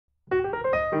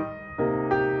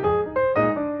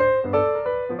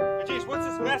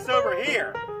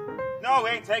No,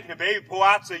 we ain't taking a baby pool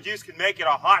out so you can make it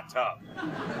a hot tub.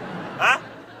 Huh?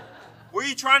 Where are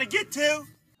you trying to get to?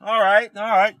 All right.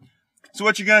 So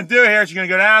what you're going to do here is you're going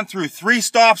to go down through 3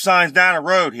 stop signs down the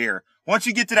road here. Once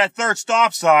you get to that 3rd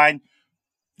stop sign,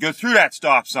 go through that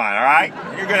stop sign, all right?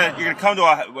 You're gonna come to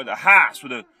a house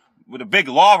with a big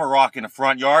lava rock in the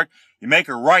front yard. You make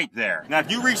a right there. Now, if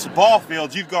you reach the ball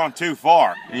fields, you've gone too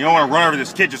far. And you don't want to run over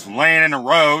this kid just laying in the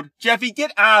road. Jeffy,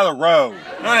 get out of the road.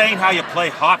 No, that ain't how you play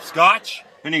hopscotch.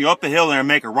 Then you go up the hill there and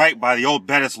make a right by the old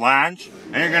Bettis Lounge.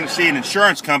 And you're going to see an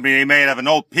insurance company they made of an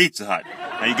old Pizza Hut.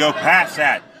 Now, you go past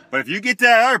that. But if you get to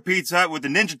that other Pizza Hut with the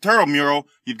Ninja Turtle mural,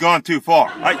 you've gone too far.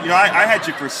 I had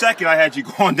you for a second. I had you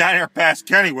going down there past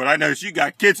Kennywood. I noticed you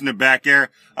got kids in the back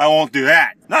there. I won't do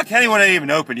that. Not Kennywood ain't even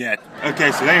open yet.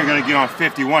 Okay, so then you're going to get on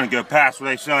 51 and go past where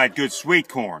they sell that good sweet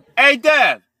corn. Hey,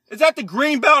 Dad, is that the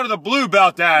green belt or the blue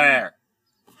belt down there?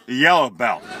 The yellow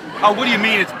belt. Oh, what do you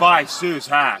mean it's by Sue's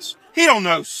house? He don't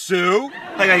know Sue.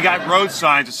 Like they got road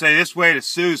signs that say this way to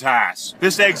Sue's house.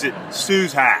 This exit,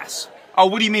 Sue's house. Oh,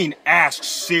 what do you mean, ask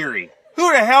Siri?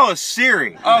 Who the hell is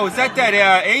Siri? Oh, is that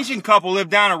Asian couple live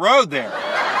down the road there?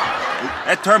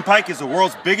 That turnpike is the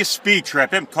world's biggest speed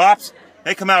trap. Them cops,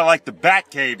 they come out of like the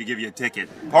Bat Cave to give you a ticket.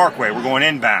 Parkway, we're going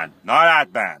inbound, not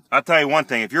outbound. I'll tell you one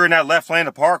thing, if you're in that left lane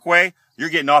of Parkway, you're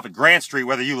getting off at Grant Street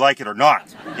whether you like it or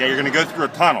not. Yeah, you're gonna go through a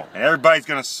tunnel, and everybody's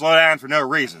gonna slow down for no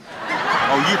reason.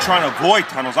 Oh, you're trying to avoid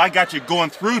tunnels. I got you going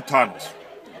through tunnels.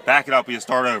 Back it up, we'll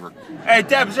start over. Hey,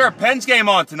 Deb, is there a Pens game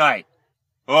on tonight?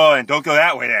 Oh, and don't go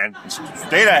that way then.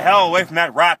 Stay the hell away from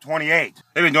that Route 28.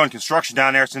 They've been doing construction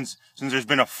down there since there's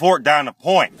been a fort down the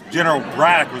point. General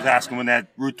Braddock was asking when that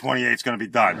Route 28 is going to be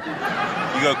done.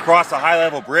 You go across the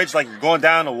high-level bridge like you're going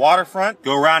down the waterfront,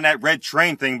 go around that red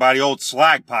train thing by the old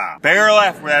slag pile. Bear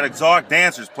left where that exotic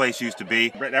dancer's place used to be.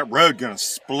 That road gonna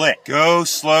split. Go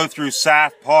slow through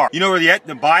South Park. You know where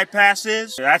the bypass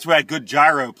is? That's where that good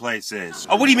gyro place is.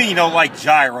 Oh, what do you mean you don't like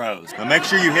gyros? Now make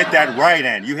sure you hit that right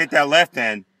end. You hit that left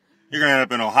end, you're gonna end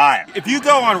up in Ohio. If you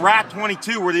go on Route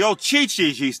 22 where the old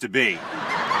Chi-Chi's used to be,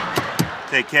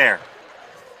 take care.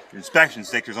 Your inspection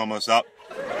sticker's almost up.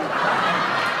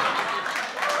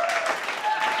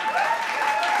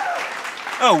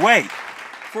 Oh, wait.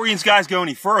 Before you guys go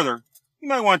any further, you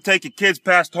might want to take your kids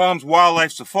past Tom's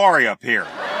Wildlife Safari up here.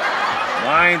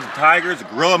 Lions and tigers, a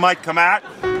gorilla might come out.